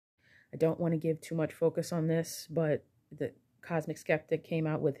I don't want to give too much focus on this, but the Cosmic Skeptic came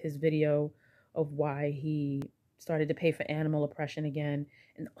out with his video of why he started to pay for animal oppression again.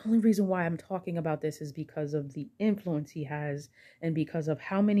 And the only reason why I'm talking about this is because of the influence he has and because of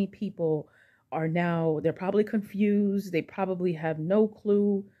how many people are now, they're probably confused. They probably have no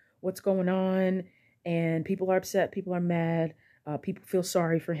clue what's going on. And people are upset. People are mad. People feel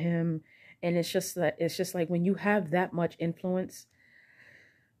sorry for him. And it's just like when you have that much influence,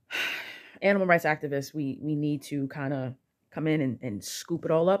 animal rights activists, we need to kind of come in and scoop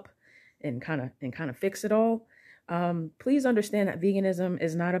it all up and kind of fix it all. Please understand that veganism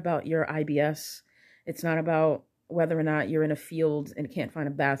is not about your IBS. It's not about whether or not you're in a field and can't find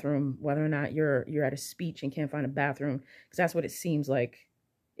a bathroom, whether or not you're at a speech and can't find a bathroom, because that's what it seems like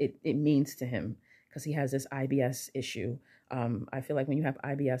it means to him, because he has this IBS issue. I feel like when you have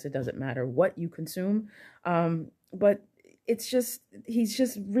IBS, it doesn't matter what you consume. But it's just, he's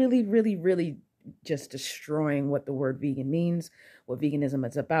just really, really, really just destroying what the word vegan means, what veganism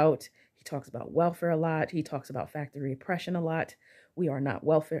is about. He talks about welfare a lot. He talks about factory oppression a lot. We are not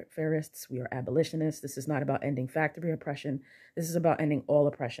welfareists. We are abolitionists. This is not about ending factory oppression. This is about ending all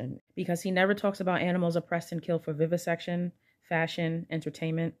oppression, because he never talks about animals oppressed and killed for vivisection, fashion,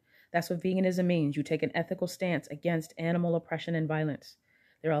 entertainment. That's what veganism means. You take an ethical stance against animal oppression and violence.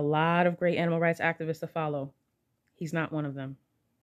 There are a lot of great animal rights activists to follow. He's not one of them.